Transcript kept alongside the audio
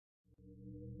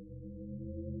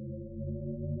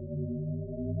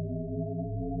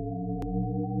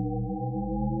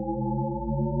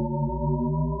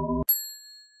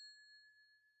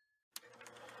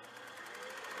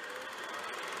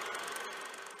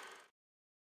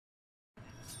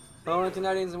Hello,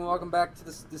 Internetians, and welcome back to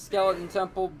the skeleton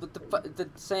temple with the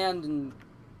sand and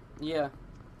yeah,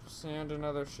 sand and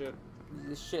other shit.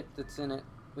 the shit that's in it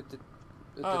with the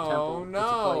Oh temple.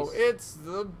 no! It's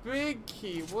the big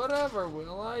key. Whatever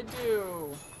will I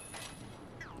do?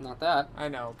 Not that. I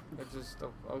know.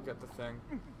 I'll get the thing.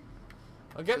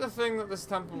 I'll get the thing that this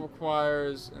temple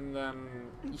requires, and then.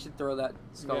 You should throw that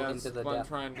skull into the what I'm death.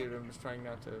 trying to do. I'm just trying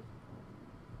not to.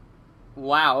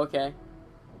 Wow. Okay.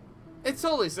 It's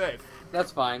totally safe.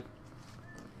 That's fine.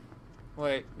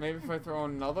 Wait, maybe if I throw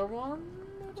another one?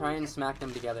 Try and smack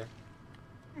them together.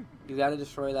 You gotta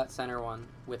destroy that center one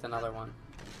with another one.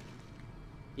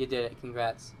 You did it.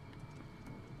 Congrats.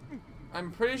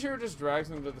 I'm pretty sure it just drags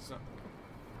them to the center.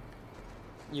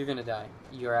 You're gonna die.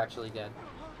 You're actually dead.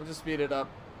 We'll just speed it up.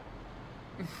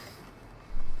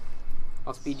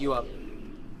 I'll speed you up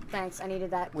Thanks, I needed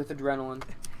that. with adrenaline.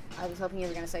 I was hoping you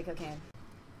were gonna say cocaine.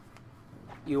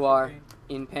 You are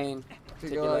in pain.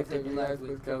 Take your life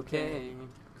with cocaine.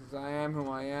 Because I am who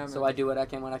I am. So I do what I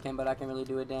can when I can, but I can't really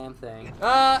do a damn thing.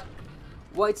 Ah!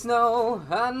 White snow,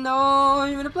 I know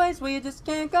you're in a place where you just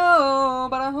can't go,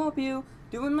 but I hope you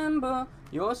do remember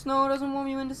your snow doesn't warm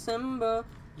you in December.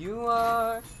 You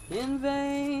are in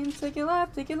vain. Take your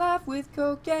life with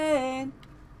cocaine.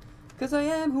 Cause I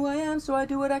am who I am, so I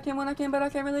do what I can when I can, but I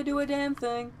can't really do a damn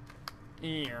thing.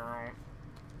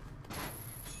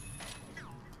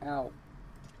 Ow.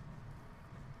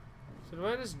 So do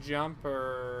I just jump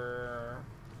or?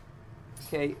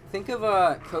 Okay, think of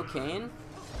cocaine.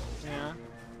 Yeah.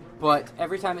 But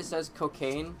every time it says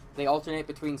cocaine, they alternate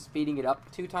between speeding it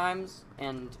up 2 times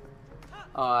and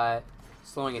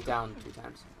slowing it down 2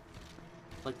 times.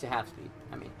 Like to half speed,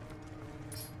 I mean.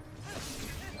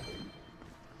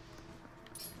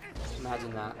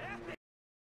 Imagine that.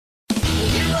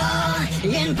 You are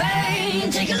in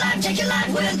pain. Take your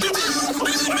life with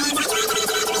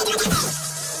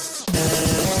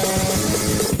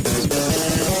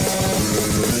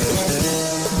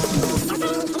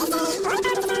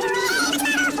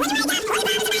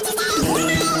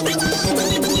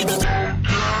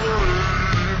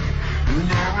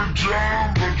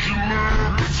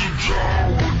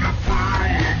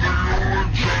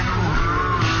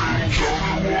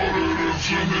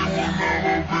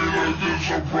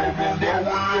a problem that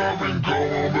we have in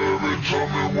common, baby. Tell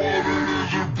me what it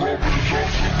is, it probably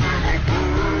just a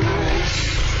minute.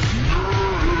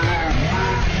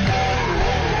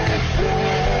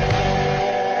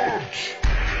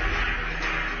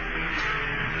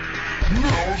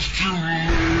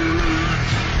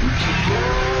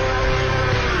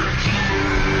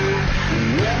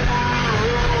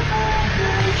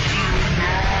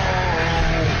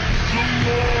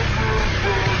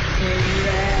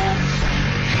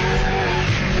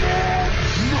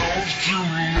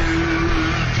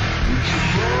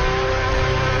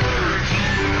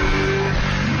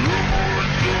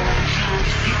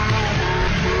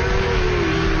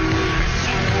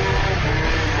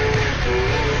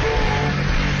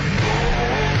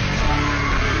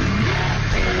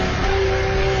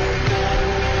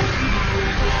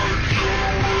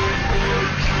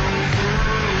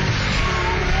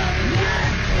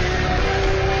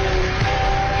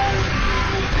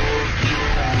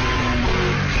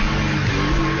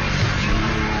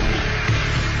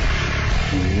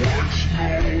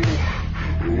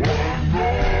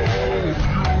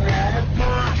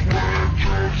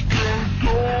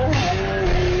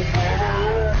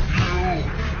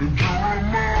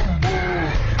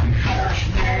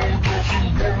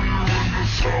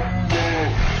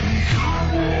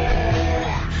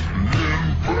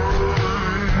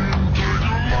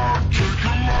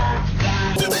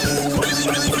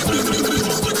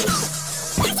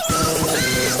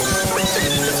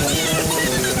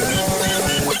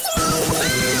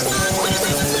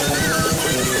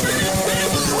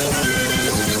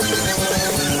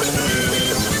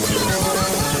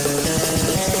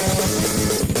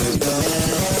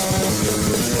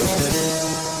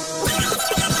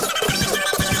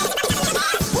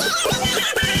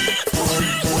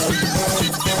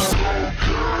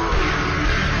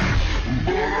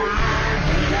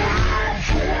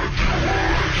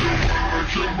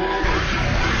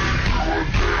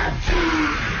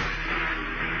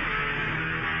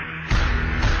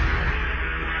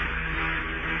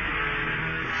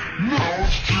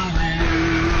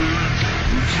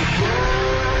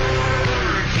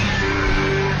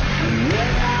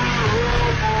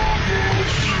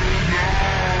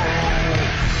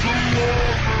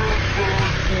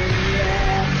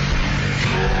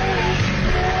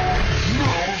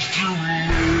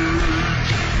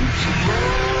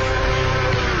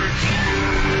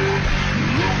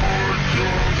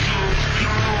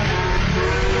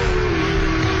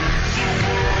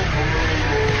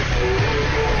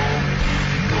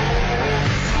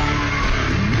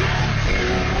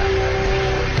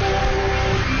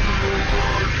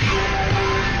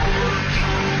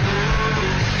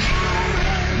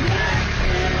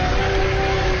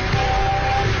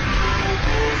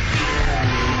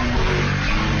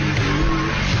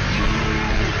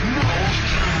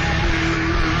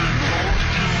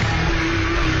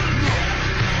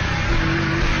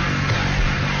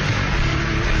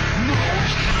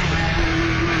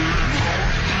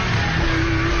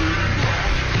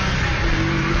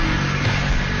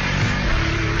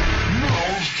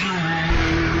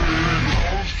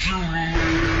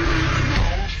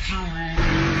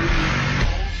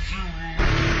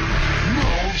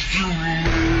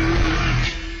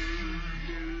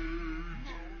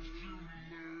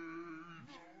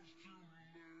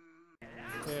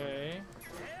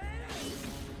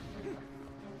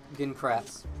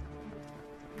 Ginkratz.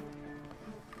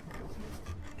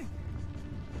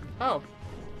 Oh.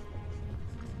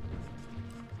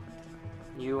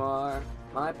 You are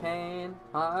my pain.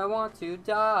 I want to You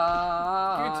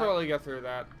die. can totally get through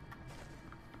that.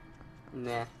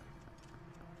 Nah.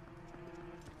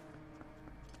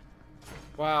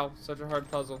 Wow, such a hard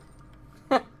puzzle.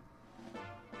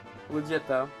 Legit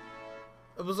though.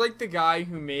 It was like the guy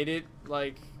who made it,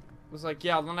 like, was like,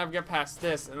 yeah, I'll never get past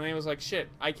this. And then he was like, shit,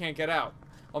 I can't get out.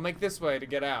 I'll make this way to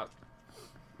get out.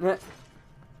 Nah.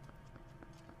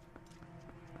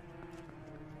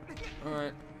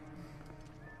 Alright.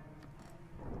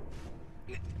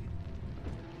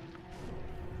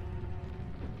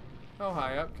 How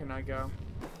high up can I go?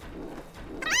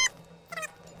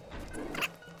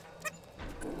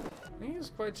 I think he's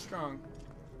quite strong.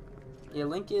 Yeah,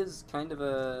 Link is kind of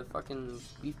a fucking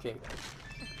beefcake.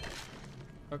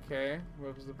 Okay,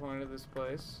 what was the point of this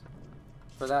place?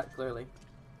 For that, clearly.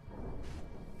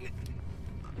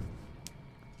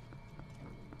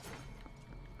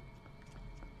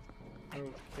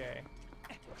 Okay.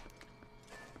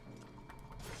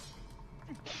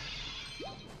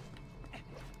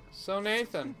 So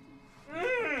Nathan.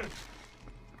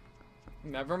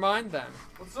 Never mind then.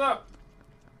 What's up?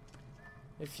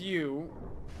 If you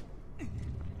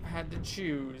had to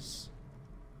choose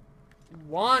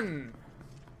one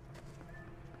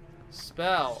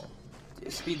spell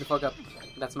Speed the fuck up.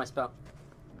 That's my spell.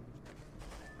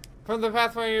 from the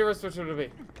Pathfinder universe, which would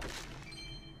it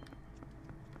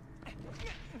be?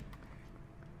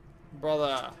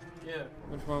 Brother, Yeah,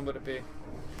 which one would it be?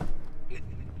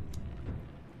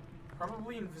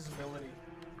 probably invisibility.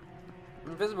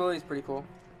 Invisibility is pretty cool.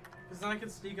 Because then I can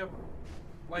sneak up,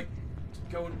 like,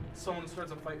 go and someone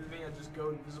starts a fight with me, I just go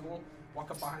invisible, walk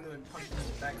up behind them and punch them in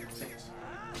the back of the face.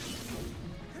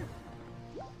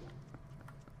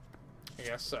 I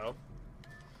guess so.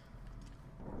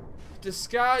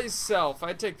 Disguise self.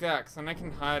 I take that, because then I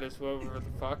can hide as whoever the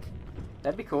fuck.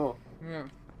 That'd be cool. Yeah.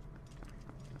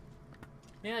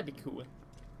 Yeah, that'd be cool.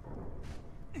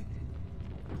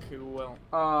 Cool.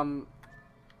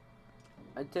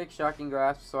 I'd take Shocking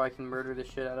Grasp so I can murder the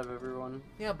shit out of everyone.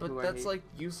 Yeah, but who I that's hate. like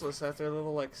useless after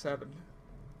level like 7.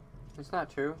 It's not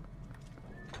true.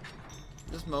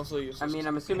 Just mostly useless. I mean,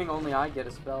 I'm assuming only I get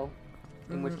a spell.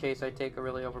 In which Mhm. case, I take a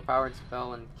really overpowered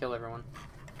spell and kill everyone.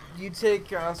 You take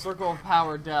Circle of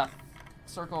Power Death.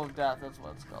 Circle of Death, that's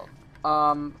what it's called.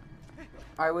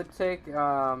 I would take,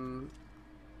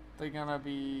 They're gonna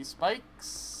be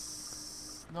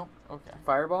spikes? Nope, okay.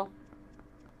 Fireball.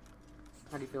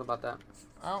 How do you feel about that?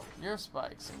 Oh, you're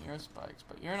spikes and you're spikes,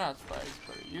 but you're not spikes.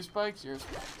 But are you spikes? You're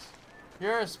spikes.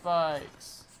 You're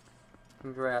spikes.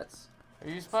 Congrats. Are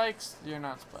you spikes? You're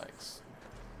not spikes.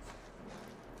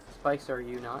 Spikes, are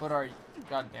you not? What are you?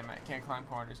 God damn it, I can't climb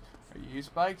corners. Are you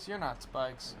spikes? You're not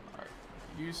spikes. Are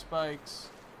you spikes?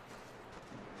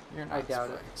 You're not I doubt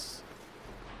it. spikes.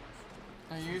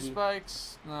 Are you Ye-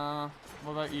 spikes? Nah.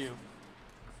 What about you?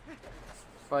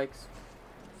 Spikes.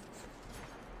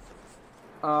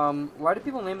 Why do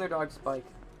people name their dog Spike?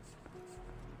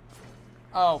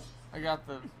 Oh, I got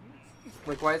the...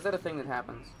 Like, why is that a thing that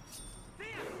happens?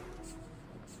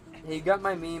 Hey, you got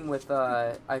my meme with,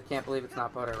 I can't believe it's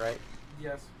not butter, right?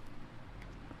 Yes.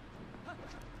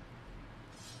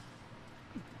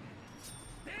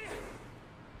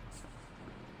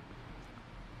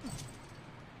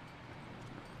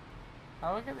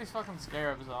 How do I get these fucking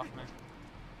scarabs off me?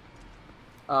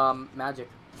 Magic.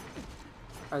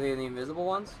 Are they the invisible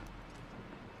ones?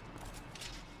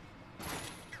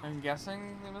 I'm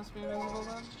guessing they must be invisible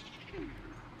then?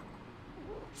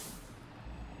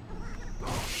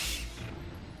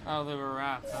 Oh, they were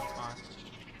rats, that's fine.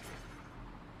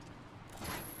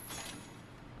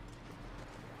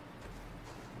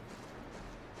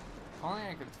 If only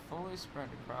I could fully spread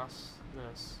across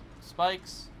this.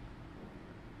 Spikes!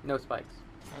 No spikes.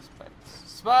 No spikes.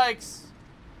 Spikes!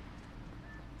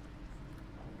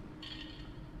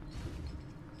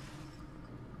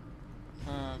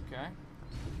 Okay.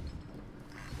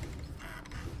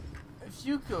 If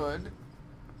you could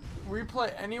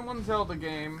replay any one Zelda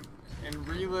game and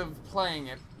relive playing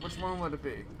it, which one would it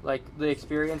be? Like, the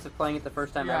experience of playing it the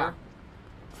first time Yeah.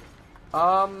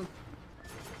 ever?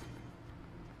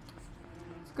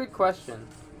 It's a good question.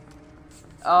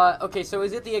 Okay, so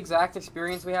is it the exact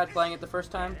experience we had playing it the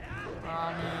first time?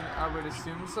 I mean, I would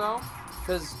assume so.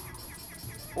 Cause,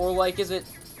 or like, is it,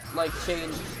 like,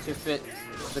 changed to fit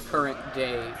the current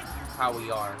day how we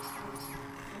are?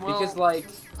 Well, Because, like,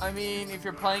 I mean, if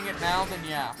you're playing it now, then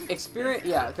yeah.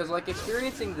 yeah, because, like,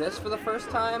 experiencing this for the first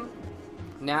time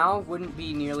now wouldn't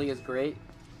be nearly as great,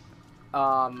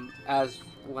 as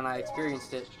when I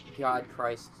experienced it, God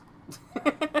Christ.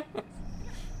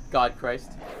 God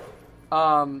Christ.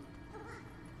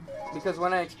 Because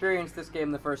when I experienced this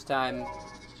game the first time,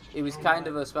 it was kind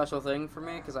of a special thing for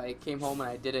me, because I came home and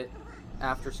I did it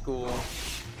after school,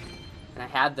 and I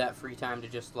had that free time to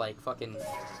just, like, fucking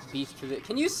beast through it.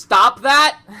 Can you stop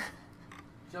that?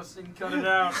 Justin, cut it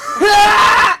out.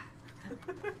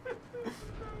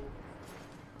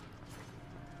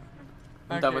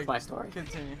 I'm done with my story.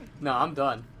 Continue. No, I'm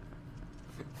done.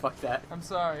 Fuck that. I'm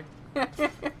sorry.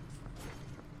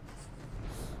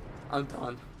 I'm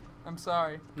done. I'm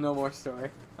sorry. No more story.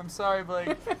 I'm sorry,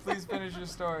 Blake. Please finish your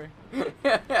story.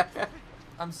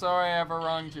 I'm sorry I ever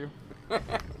wronged you.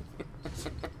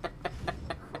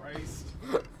 Christ.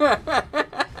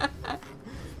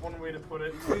 One way to put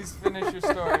it. Please finish your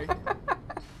story.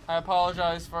 I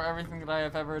apologize for everything that I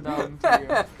have ever done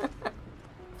to you.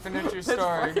 Finish your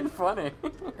story. That's fucking funny.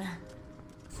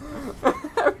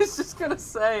 I was just gonna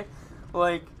say,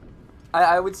 like,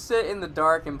 I would sit in the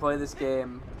dark and play this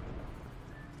game.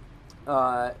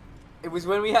 It was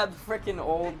when we had the frickin'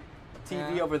 old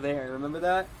TV over there. Remember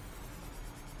that?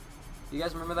 You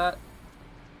guys remember that?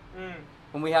 Mm.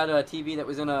 When we had a TV that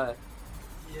was in a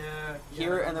Yeah.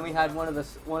 here, and then we had one of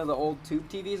the old tube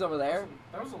TVs over there.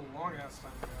 That was a long ass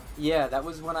time ago. Yeah, that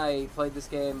was when I played this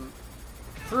game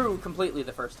through completely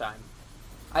the first time.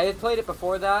 I had played it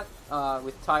before that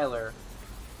with Tyler,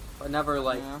 but never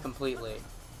like completely.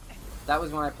 That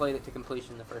was when I played it to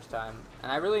completion the first time,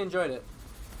 and I really enjoyed it.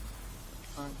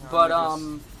 Okay, But I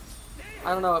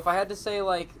don't know, if I had to say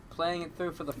like playing it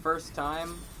through for the first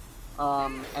time,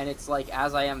 and it's like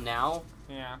as I am now.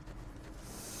 Yeah.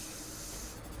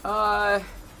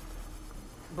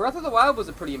 Breath of the Wild was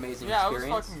a pretty amazing experience. Yeah,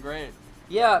 it was fucking great.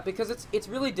 Yeah, because it's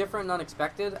really different and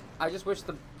unexpected. I just wish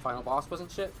the final boss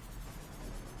wasn't shit.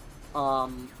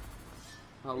 Oh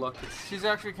look, She's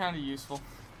actually kind of useful.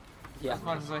 yeah. As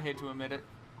much as I hate to admit it.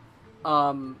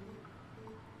 But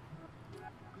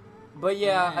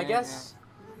yeah, I guess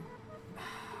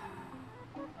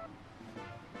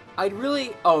I'd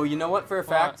really. Oh, you know what? For a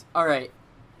fact, all right.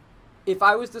 If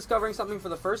I was discovering something for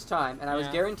the first time and I was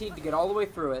guaranteed to get all the way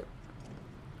through it,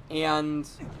 and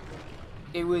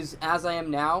it was as I am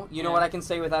now, you know what I can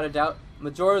say without a doubt?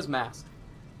 Majora's Mask.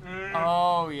 Mm.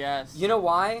 Oh yes. You know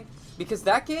why? Because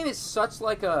that game is such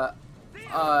like a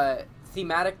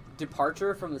thematic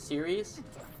departure from the series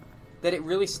that it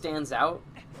really stands out.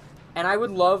 And I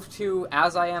would love to,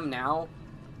 as I am now,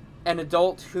 an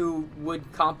adult who would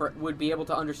be able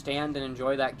to understand and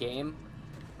enjoy that game.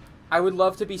 I would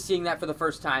love to be seeing that for the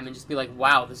first time and just be like,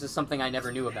 wow, this is something I never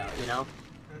knew about, you know?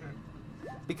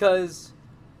 Because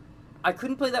I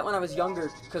couldn't play that when I was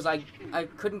younger because I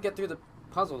couldn't get through the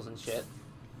puzzles and shit.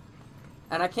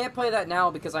 And I can't play that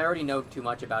now because I already know too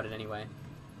much about it anyway.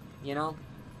 You know?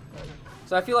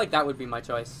 So I feel like that would be my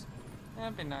choice.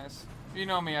 That'd be nice. If you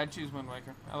know me, I'd choose Wind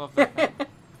Waker. I love that game.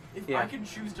 If I could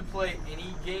choose to play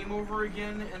any game over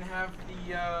again and have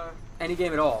the Any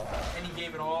game at all. any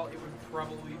game at all, it would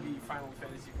probably be Final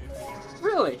Fantasy 15.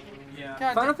 Really? Yeah.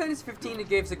 God, Final Fantasy 15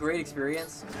 gives a great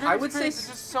experience. I would say it's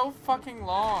just so fucking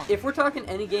long. if we're talking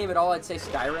any game at all, I'd say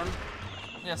Skyrim.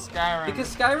 Yeah, Skyrim.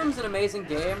 Because Skyrim's an amazing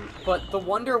game, but the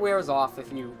wonder wears off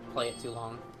if you play it too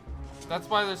long. That's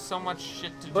why there's so much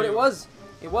shit to do. But it was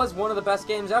one of the best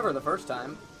games ever the first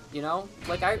time. You know?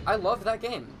 Like, I loved that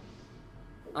game.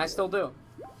 I still do.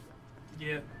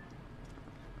 Yeah.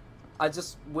 I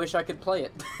just wish I could play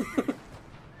it.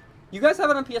 You guys have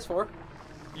it on PS4?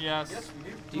 Yes. Yes, we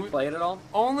do. Do you play it at all?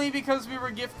 Only because we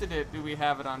were gifted it do we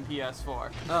have it on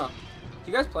PS4. Oh.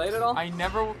 Do you guys play it at all? I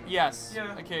never... Yes.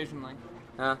 Yeah. Occasionally.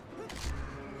 Huh.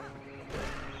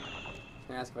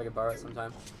 Can I ask if I could borrow it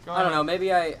sometime? Go I don't ahead. know,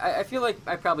 maybe I feel like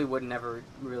I probably would never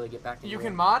really get back into You it.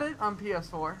 can mod it on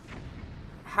PS4.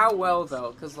 How well,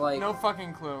 though? Because, like... No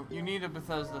fucking clue. You need a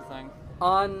Bethesda thing.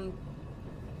 On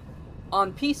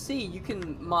PC, you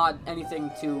can mod anything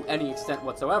to any extent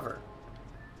whatsoever.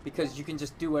 Because you can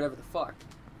just do whatever the fuck.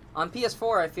 On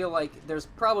PS4, I feel like there's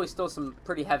probably still some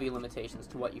pretty heavy limitations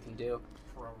to what you can do.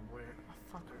 Probably.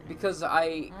 Fuck you. Because Well,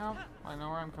 I know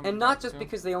where I'm coming And not back just to.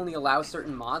 because they only allow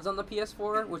certain mods on the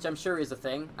PS4, which I'm sure is a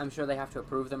thing. I'm sure they have to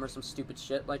approve them or some stupid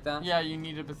shit like that. Yeah, you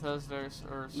need a Bethesda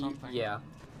or something. Yeah.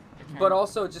 I can't- But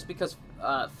also just because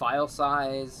file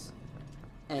size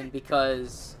and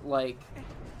because, like,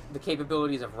 the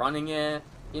capabilities of running it,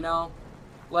 you know?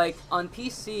 Like, on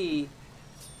PC,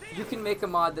 you can make a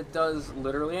mod that does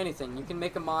literally anything. You can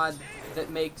make a mod that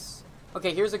makes...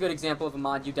 Okay, here's a good example of a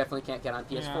mod you definitely can't get on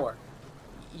PS4.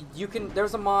 You can...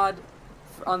 There's a mod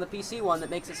on the PC one that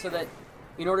makes it so that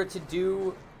in order to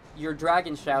do your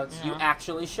dragon shouts, you Yeah.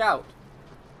 actually shout.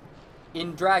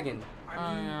 in Dragon,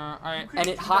 I mean, you could and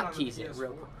do it that on the hotkeys it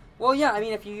real PS4. quick. Well, yeah, I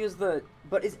mean, if you use the...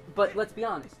 But let's be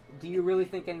honest. Do you really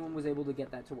think anyone was able to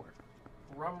get that to work?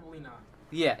 Probably not.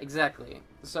 Yeah, exactly.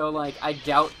 So, like, I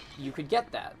doubt you could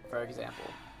get that, for example.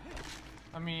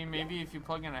 I mean, maybe if you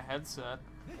plug in a headset.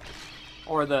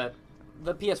 Or the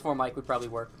PS4 mic would probably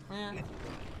work. Yeah.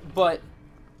 But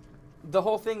the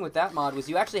whole thing with that mod was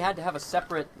you actually had to have a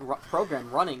separate program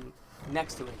running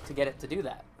next to it to get it to do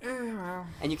that. Well,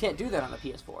 And you can't do that on the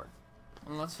PS4.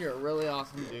 unless you're a really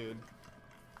awesome dude.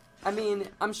 I mean,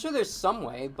 I'm sure there's some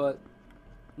way, but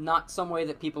not some way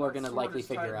that people are going to Sword likely is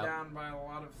figure tied out. down by a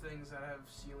lot of things that have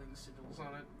ceiling sigils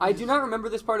on it. I do not remember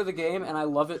this part of the game, and I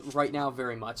love it right now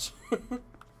very much.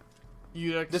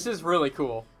 This is really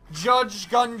cool. Judge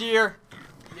Gundyr.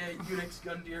 Yeah, Unix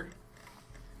Gundyr.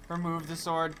 Remove the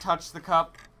sword. Touch the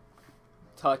cup.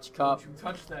 Touch cup. Don't you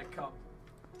touch that cup.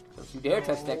 Don't you dare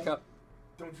touch that cup.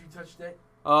 Don't you touch that.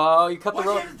 Oh, you cut the Why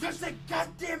rope. can't you touch that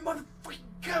goddamn motherfucking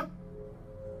cup?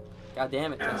 God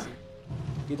damn it, Jesse.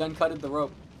 You done cutted the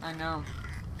rope. I know.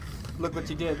 Look what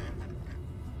you did.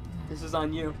 This is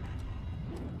on you.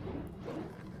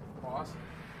 Boss.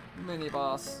 Mini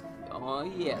boss. Oh,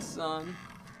 yeah, son.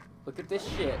 Look at this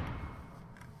shit.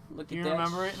 Look Do at you that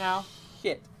remember it now?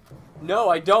 shit. No,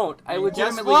 I don't. I Guess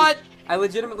legitimately... what? I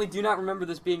legitimately do not remember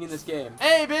this being in this game.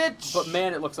 Hey, bitch! But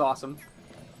man, it looks awesome.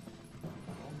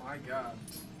 Oh my god.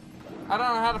 I don't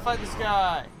know how to fight this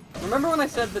guy. Remember when I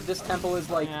said that this temple is,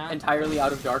 like, Yeah. entirely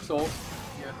out of Dark Souls?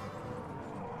 Yeah.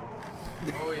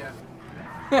 Oh yeah.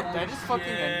 Did I just fucking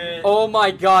Shit. Oh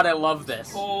my god, I love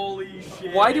this. Holy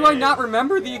shit. Why do I not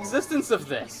remember the existence of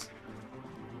this?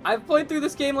 I've played through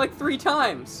this game like 3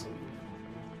 times.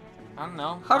 I don't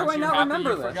know. How do Aren't I you not happy remember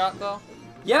you this? Forgot though.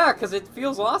 Yeah, because it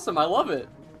feels awesome. I love it.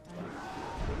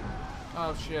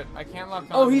 Oh shit! I can't lock on.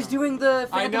 Oh, he's him. doing the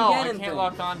I Phantom know. I Ganon can't thing.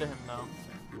 lock onto him though.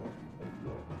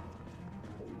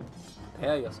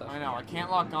 Hell yes, I know. I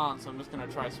can't lock on, so I'm just gonna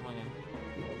try swinging.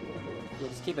 Yeah,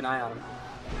 just keep an eye on him.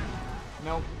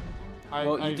 Nope.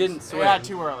 Well, you didn't swing. Yeah,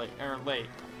 too early or late.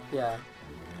 Yeah.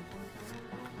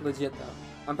 Legit though.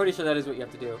 I'm pretty sure that is what you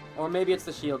have to do. Or maybe it's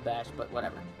the shield bash, but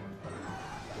whatever.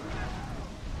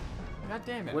 God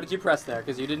damn it! What did you press there?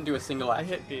 Because you didn't do a single I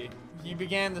action. hit B. He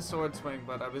began the sword swing,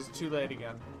 but I was too late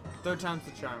again. 3rd time's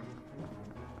the charm.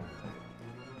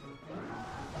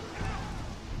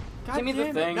 God Give me the damn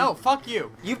it. thing. No, fuck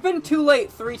you. You've been too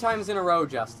late 3 times in a row,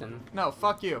 Justin. No,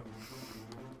 fuck you.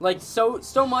 Like, so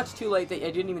much too late that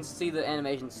I didn't even see the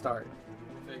animation start.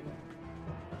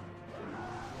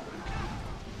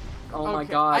 Oh my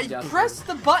Okay, god, I Justin. pressed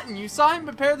the button. You saw him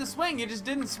prepare the swing. He just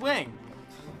didn't swing.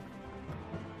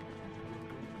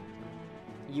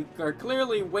 You are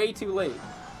clearly way too late.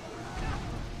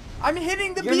 I'm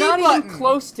hitting the You're B not button. even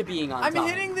close to being on I'm time.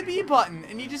 hitting the B button,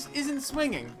 and he just isn't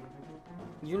swinging.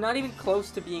 You're not even close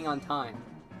to being on time.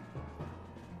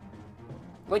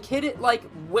 Like, hit it, like,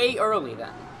 way early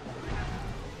then.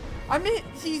 I mean,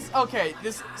 he's okay.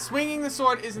 This swinging the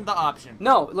sword isn't the option.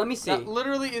 No, let me see. That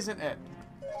literally isn't it.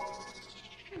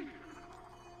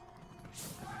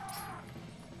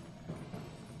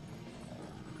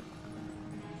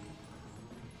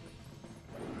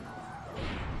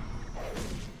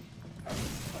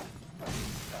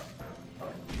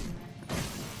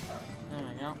 There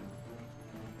we go.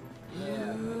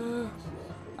 Yeah.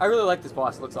 I really like this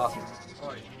boss. It looks awesome.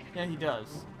 Oh, Yeah, he does.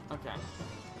 Okay.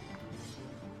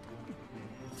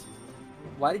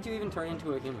 Why did you even turn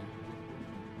into a human?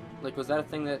 Like, was that a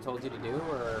thing that it told you to do,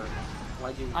 or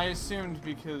why'd you... I assumed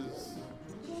because...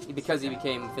 Because he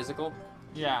became physical?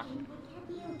 Yeah.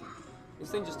 This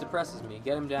thing just depresses me.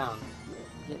 Get him down.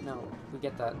 No, we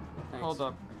get that. Thanks. Hold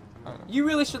up. You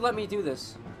really should let me do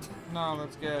this. No,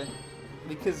 that's gay.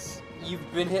 Because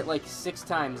you've been hit like 6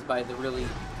 times by the really...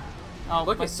 Oh,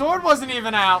 Look my at- sword wasn't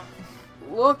even out.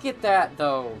 Look at that,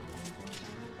 though.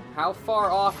 How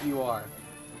far off you are.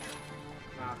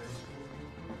 nah,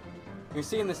 You're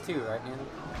seeing this too, right,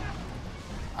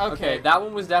 Nana? Okay. That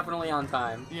one was definitely on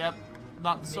time. Yep.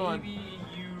 Not the sword. maybe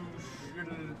you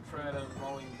shouldn't try to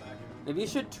volume back. Maybe you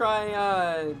should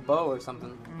try bow or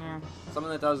something. Yeah.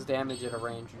 Something that does damage at a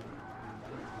range.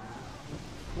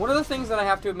 One of the things that I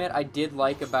have to admit I did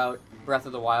like about Breath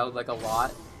of the Wild, like, a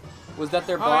lot, was that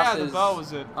their Oh bosses... yeah, the bow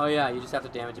was it. Oh yeah, you just have to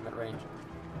damage them at range.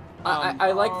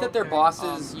 I like that their okay,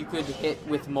 bosses you could hit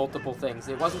with multiple things.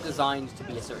 It wasn't designed to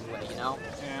be a certain way, you know?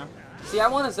 Yeah. See, I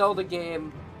want a Zelda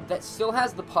game that still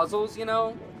has the puzzles, you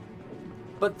know?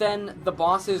 But then the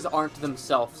bosses aren't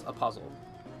themselves a puzzle.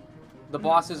 The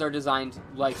bosses are designed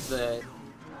like the...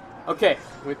 Okay,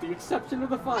 with the exception of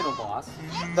the final boss,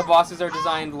 the bosses are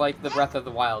designed like the Breath of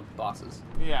the Wild bosses.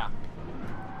 Yeah.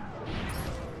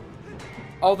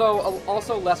 Although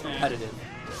also less repetitive.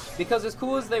 Because as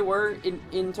cool as they were,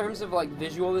 in terms of like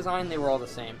visual design, they were all the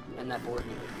same, and that bored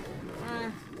me.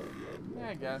 Yeah,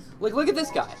 I guess. Like, look at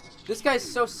this guy. This guy's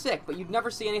so sick, but you'd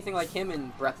never see anything like him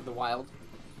in Breath of the Wild.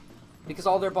 Because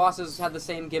all their bosses had the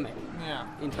same gimmick. Yeah.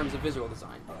 In terms of visual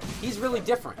design. He's really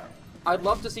different. I'd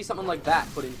love to see something like that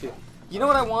put into. You know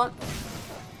what I want?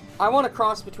 I want a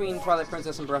cross between Twilight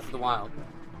Princess and Breath of the Wild.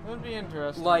 That would be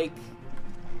interesting. Like,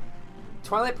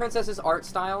 Twilight Princess's art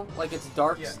style, like its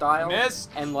dark style, Missed.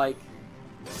 and like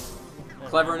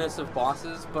cleverness of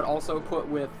bosses, but also put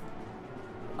with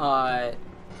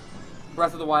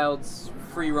Breath of the Wild's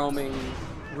free roaming,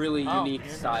 really unique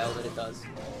style that it does.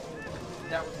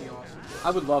 That would be awesome.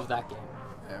 I would love that game.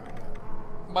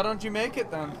 Why don't you make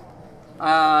it then?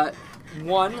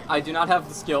 One, I do not have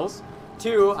the skills.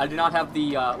 Two, I do not have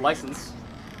the license.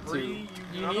 Three,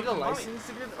 You don't need have a the money. license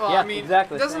to do that? Well, Yeah, I mean,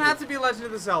 exactly. It doesn't Thank have you. to be Legend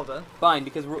of the Zelda. Fine,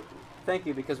 because thank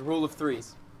you, because rule of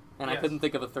threes, and I Yes. couldn't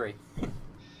think of a three.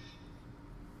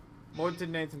 What did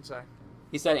Nathan say?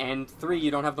 He said, and three,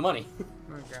 you don't have the money.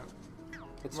 Okay.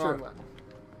 It's Wrong true. button.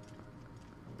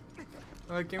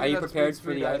 Give me Are you that prepared speed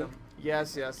for the item?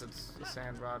 Yes, it's a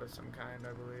sand rod of some kind,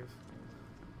 I believe.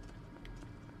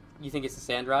 You think it's a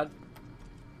sand rod?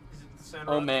 Is it the sand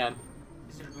Oh rod? man.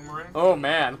 Is it a boomerang? Oh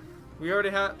man. We already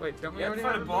have. Wait, don't we You have to already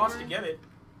find have a boss to boomerang? get it.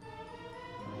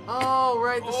 Oh,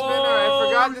 right, the spinner. I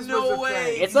forgot this was no a way.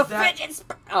 thing. It's a that- fidget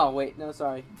spinner. Oh wait, no,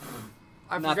 sorry.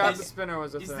 I not forgot that- the spinner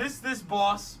was a Is thing. this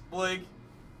boss, Blake,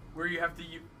 where you have to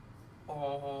use...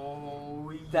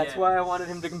 Oh, That's yes. why I wanted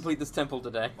him to complete this temple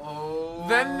today. Oh,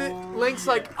 Then Link's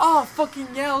like, yes. oh, fucking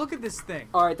yeah, look at this thing.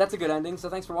 Alright, that's a good ending, so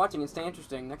thanks for watching and stay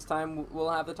interesting. Next time we'll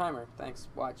have the timer. Thanks,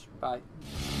 watch, bye.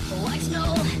 Like snow,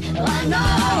 I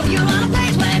know you're on a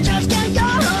place where just can't go.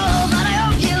 But I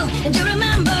hope you do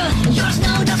remember.